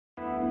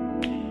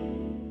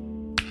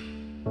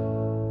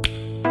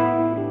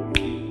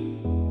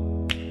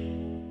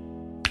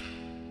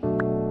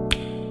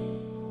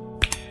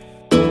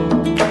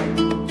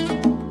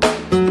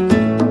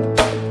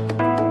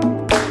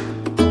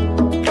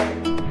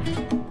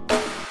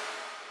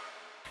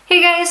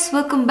guys,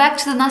 welcome back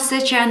to the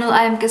Nasaé channel.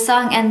 I am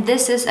Kesang and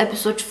this is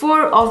episode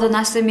 4 of the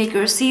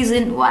nasaéMAKER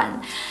season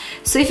 1.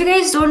 So if you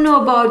guys don't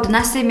know about the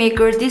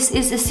nasaéMAKER, this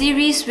is a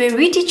series where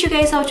we teach you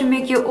guys how to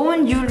make your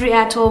own jewelry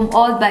at home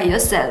all by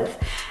yourself.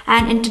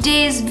 And in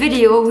today's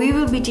video, we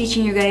will be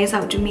teaching you guys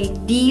how to make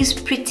these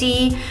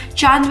pretty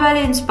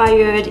Chandwali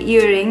inspired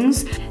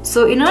earrings.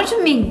 So in order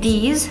to make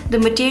these, the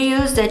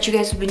materials that you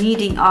guys will be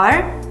needing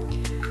are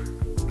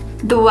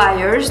the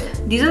wires.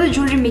 These are the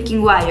jewelry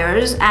making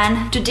wires,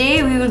 and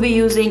today we will be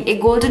using a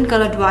golden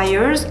colored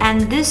wires,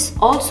 and this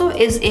also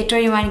is a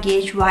 21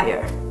 gauge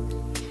wire.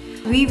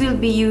 We will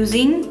be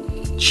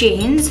using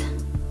chains.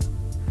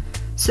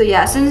 So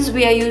yeah, since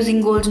we are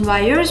using golden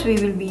wires, we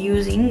will be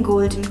using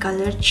golden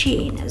colored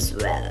chain as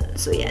well.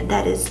 So yeah,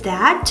 that is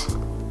that.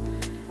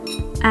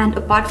 And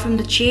apart from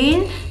the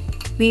chain,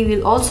 we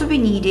will also be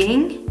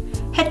needing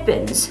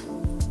headpins,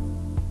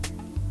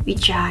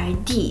 which are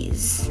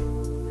these.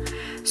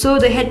 So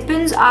the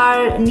headpins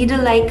are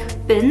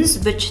needle-like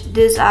pins, which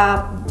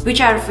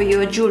are for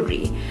your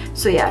jewelry.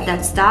 So yeah,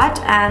 that's that.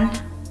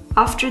 And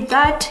after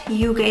that,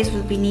 you guys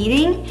will be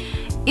needing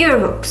ear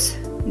hooks.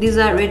 These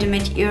are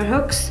ready-made ear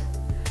hooks,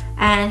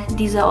 and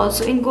these are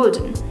also in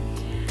golden.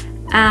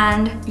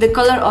 And the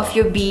color of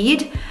your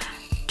bead.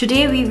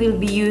 Today we will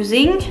be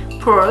using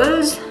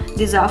pearls.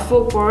 These are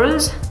 4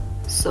 pearls.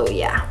 So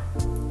yeah,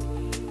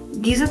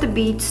 these are the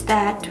beads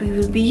that we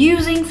will be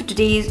using for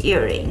today's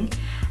earring.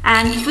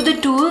 And for the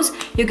tools,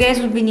 you guys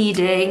will be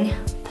needing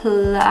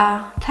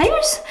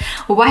pliers,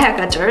 wire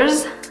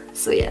cutters.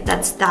 So yeah,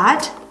 that's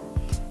that.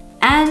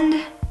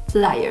 And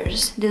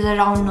pliers. These are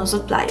round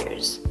nozzle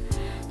pliers.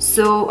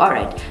 So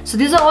alright, so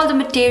these are all the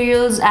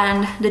materials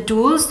and the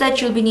tools that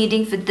you'll be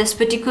needing for this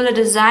particular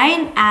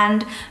design.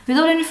 And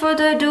without any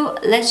further ado,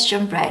 let's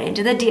jump right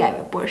into the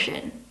DIY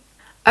portion.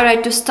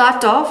 Alright, to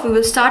start off, we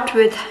will start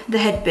with the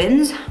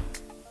headpins.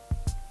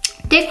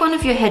 Take one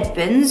of your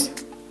headpins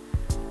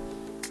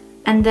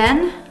and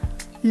then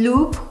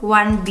loop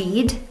one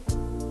bead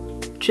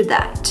to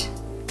that.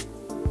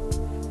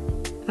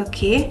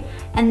 Okay,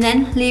 and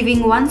then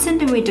leaving 1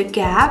 centimeter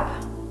gap,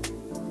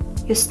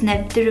 you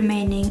snip the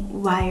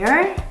remaining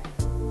wire,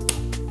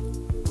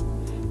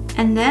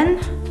 and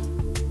then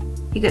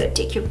you gotta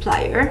take your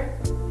plier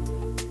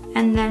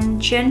and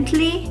then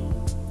gently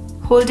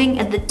holding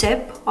at the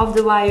tip of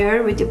the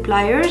wire with your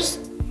pliers,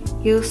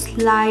 you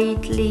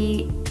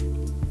slightly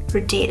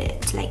rotate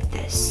it like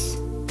this.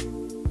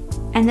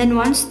 And then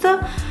once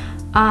the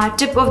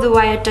tip of the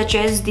wire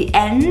touches the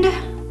end,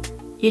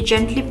 you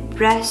gently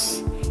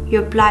press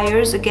your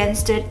pliers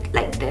against it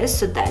like this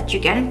so that you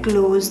can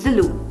close the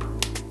loop.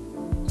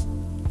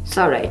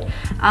 So right,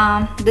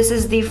 this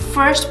is the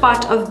first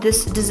part of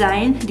this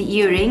design, the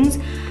earrings.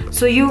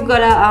 So you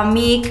gotta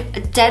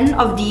make 10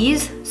 of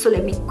these. So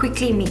let me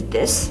quickly make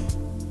this.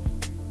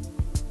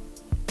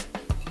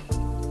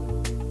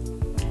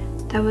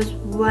 That was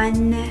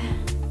 1.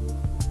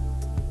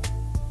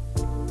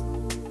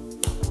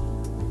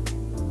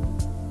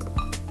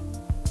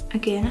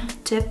 Again,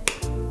 tip.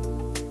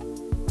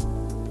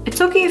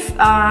 It's okay if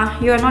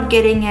you are not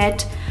getting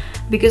it,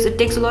 because it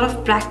takes a lot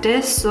of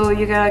practice, so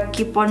you gotta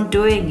keep on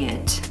doing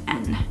it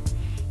and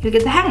you'll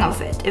get the hang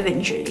of it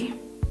eventually.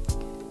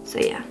 So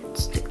yeah,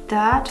 just like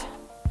that.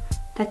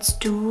 That's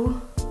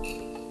 2.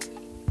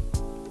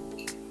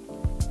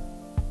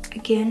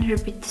 Again,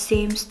 repeat the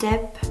same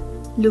step.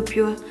 Loop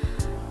your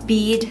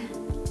bead,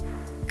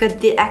 cut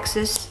the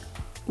excess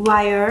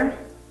wire,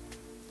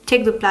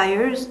 take the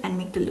pliers and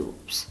make the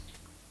loops.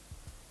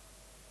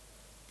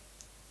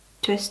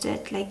 Twist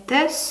it like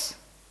this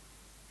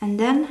and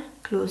then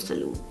close the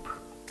loop.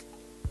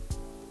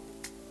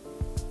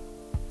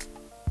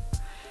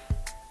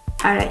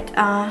 Alright,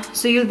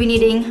 so you'll be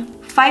needing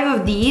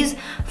 5 of these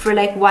for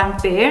like 1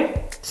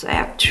 pair. So I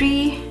have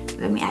 3,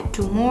 let me add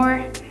 2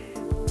 more,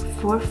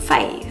 4,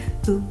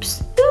 5.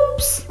 Oops,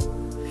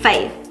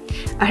 5.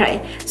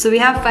 Alright, so we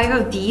have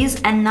 5 of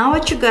these, and now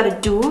what you gotta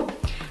do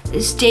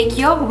is take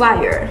your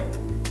wire.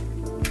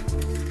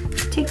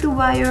 Take the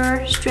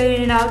wire,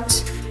 straighten it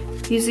out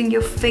using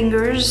your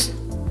fingers.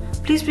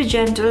 Please be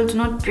gentle, do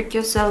not prick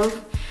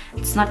yourself.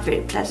 It's not very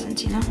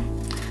pleasant, you know.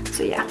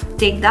 So yeah,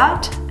 take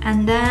that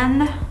and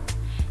then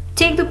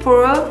take the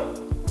pearl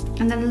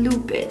and then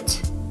loop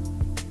it.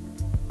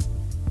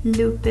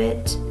 Loop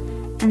it.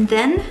 And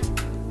then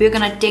we're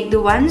gonna take the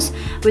ones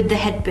with the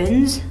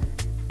headpins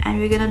and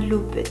we're gonna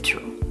loop it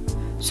through.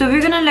 So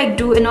we're gonna like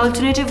do an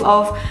alternative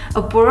of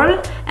a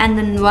pearl and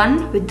then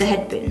one with the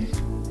headpin.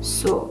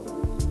 So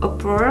a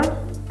pearl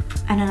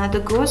and another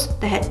goes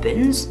the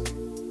headpins.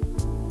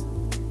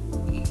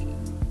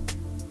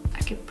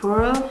 Okay,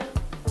 pearl,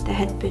 the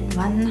headpin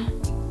 1,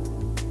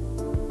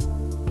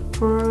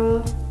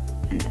 pearl,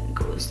 and then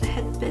goes the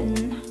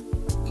headpin,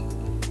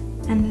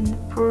 and then the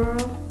pearl,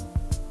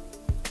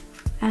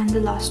 and the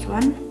last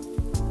one,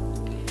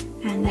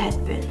 and the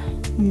headpin.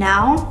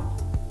 Now,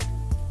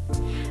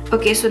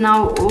 okay, so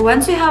now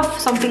once you have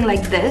something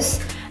like this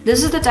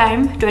is the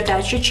time to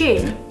attach your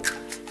chain.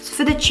 So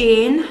for the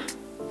chain,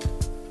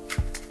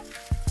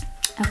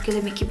 okay,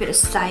 let me keep it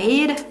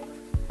aside.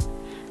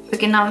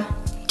 Okay, now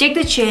take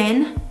the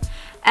chain,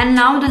 and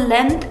now the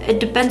length, it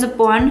depends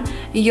upon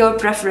your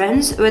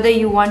preference whether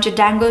you want your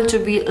dangle to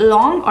be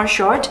long or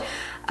short.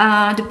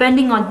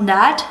 Depending on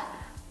that,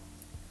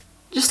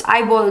 just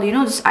eyeball,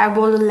 just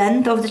eyeball the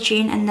length of the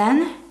chain, and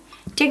then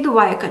take the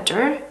wire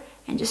cutter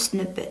and just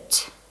snip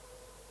it.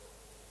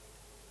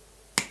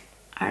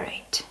 All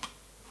right,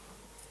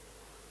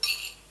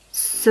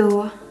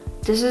 so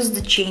this is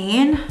the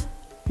chain.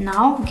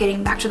 Now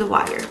getting back to the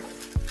wire.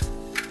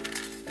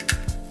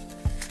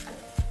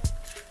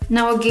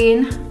 Now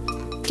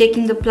again,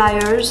 taking the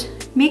pliers,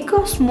 make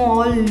a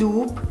small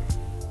loop,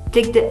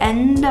 take the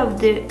end of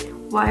the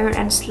wire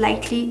and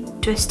slightly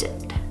twist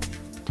it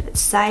to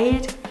its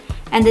side,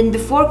 and then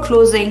before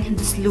closing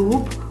this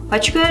loop,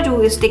 what you gotta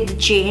do is take the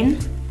chain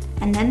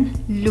and then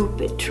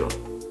loop it through.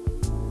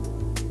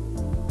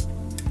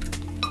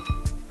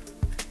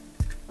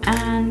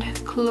 And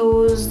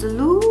close the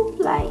loop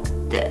like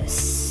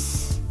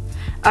this.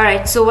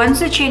 Alright, so once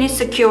the chain is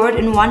secured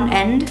in one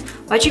end,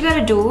 what you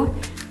gotta do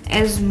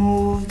is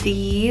move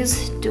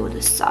these to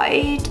the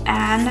side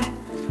and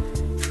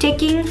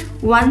taking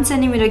 1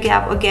 centimeter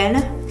gap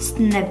again,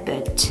 snip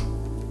it.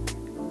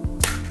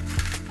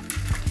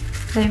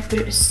 Then put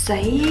it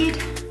aside.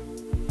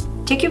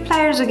 Take your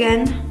pliers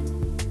again,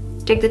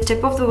 take the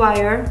tip of the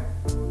wire,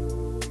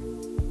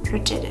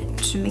 rotate it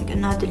to make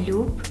another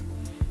loop,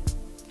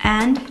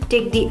 and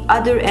take the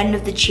other end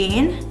of the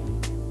chain,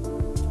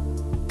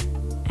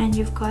 and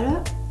you've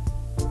gotta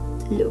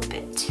loop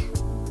it.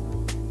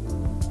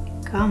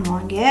 Come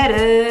on, get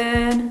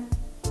in.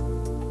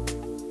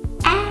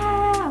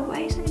 Ah, why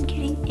isn't it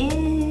getting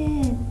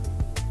in?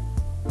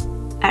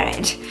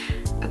 Alright,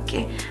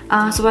 okay.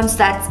 So once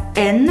that's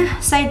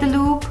inside the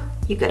loop,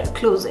 you gotta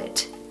close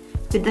it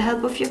with the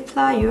help of your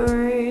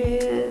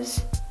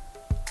pliers.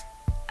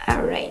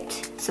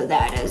 Alright, so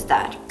that is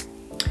that.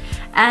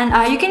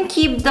 And you can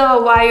keep the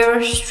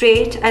wire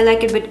straight. I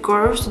like it with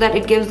curves so that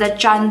it gives that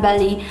chan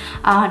belly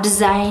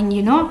design,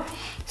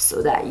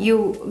 so that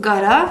you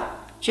gotta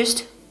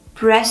just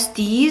press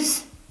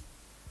these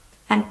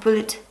and pull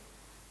it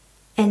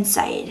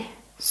inside.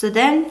 So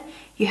then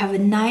you have a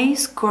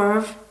nice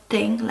curve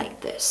thing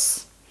like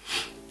this.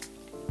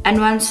 And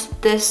once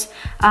this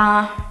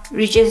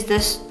reaches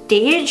this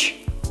stage,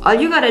 all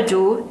you gotta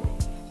do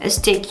is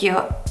take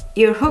your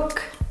ear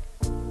hook,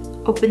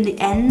 open the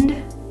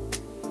end,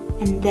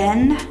 and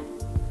then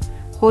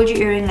hold your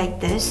earring like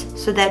this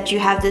so that you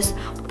have this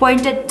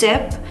pointed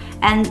tip,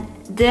 and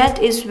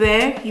that is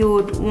where you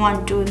would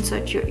want to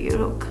insert your ear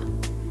hook,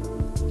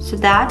 so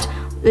that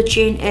the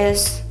chain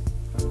is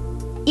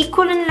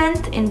equal in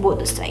length in both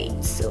the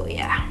sides. So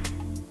yeah,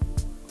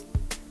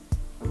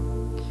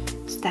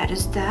 so that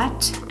is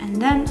that,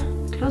 and then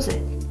close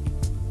it,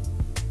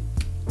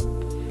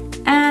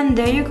 and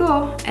there you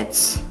go,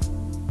 it's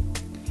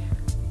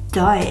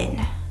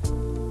done.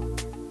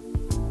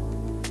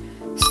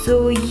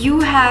 So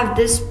you have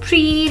this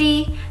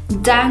pretty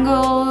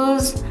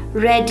dangles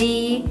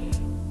ready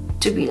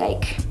to be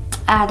like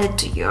added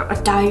to your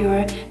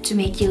attire to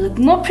make you look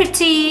more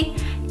pretty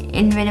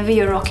and whenever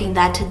you're rocking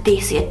that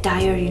desi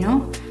attire,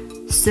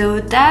 So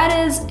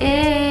that is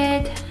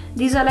it.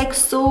 These are like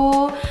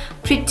so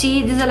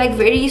pretty. These are like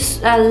very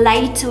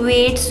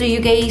lightweight, so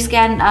you guys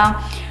can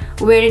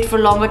wear it for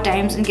longer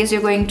times in case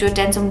you're going to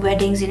attend some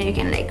weddings. You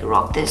can like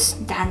rock this,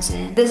 dance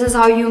it. This is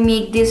how you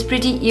make these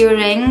pretty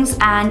earrings.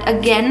 And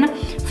again,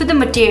 for the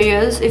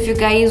materials, if you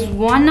guys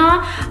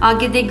wanna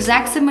get the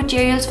exact same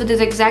materials for this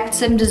exact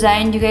same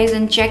design, you guys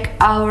can check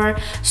our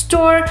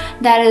store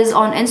that is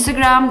on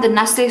Instagram, the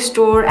Nasaé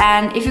store.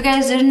 And if you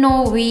guys didn't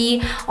know,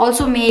 we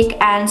also make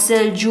and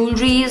sell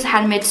jewelries,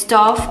 handmade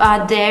stuff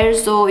there,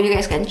 so you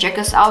guys can check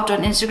us out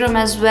on Instagram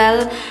as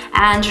well.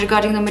 And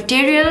regarding the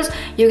materials,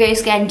 you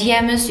guys can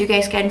DM us, you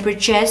guys can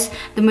purchase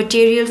the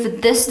material for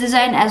this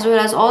design as well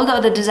as all the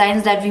other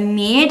designs that we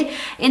made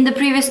in the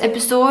previous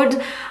episode.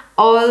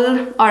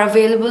 All are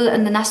available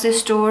in the Nasaé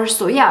store,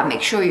 so yeah,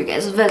 make sure you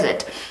guys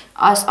visit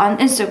us on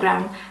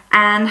Instagram.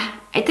 And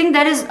I think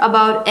that is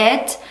about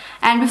it.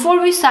 And before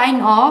we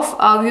sign off,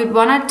 we would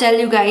want to tell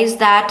you guys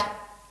that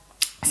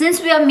since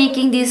we are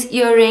making these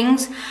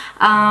earrings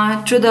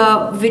through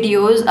the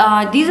videos,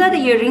 these are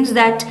the earrings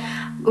that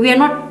we are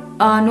not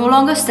no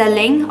longer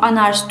selling on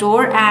our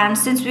store. And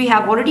since we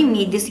have already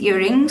made these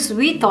earrings,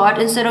 we thought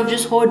instead of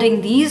just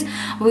hoarding these,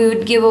 we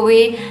would give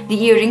away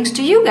the earrings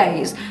to you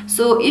guys.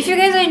 So if you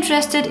guys are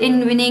interested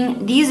in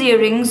winning these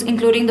earrings,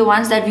 including the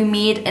ones that we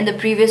made in the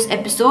previous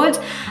episodes,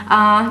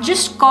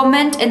 just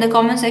comment in the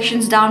comment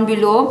sections down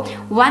below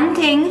one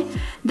thing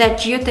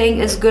that you think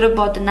is good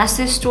about the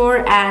Nasaé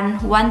store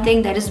and one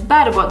thing that is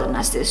bad about the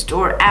Nasaé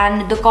store,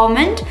 and the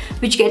comment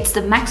which gets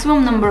the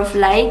maximum number of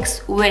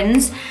likes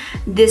wins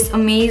this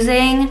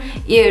amazing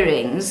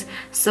earrings.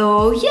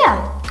 So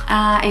yeah,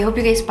 I hope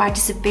you guys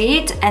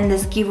participate in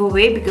this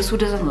giveaway, because who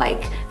doesn't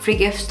like free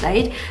gifts,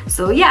 right?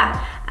 So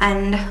yeah,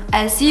 and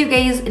I'll see you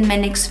guys in my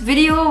next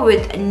video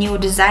with new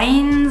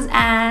designs,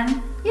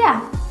 and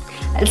yeah,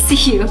 I'll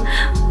see you.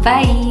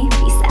 Bye.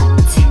 Peace.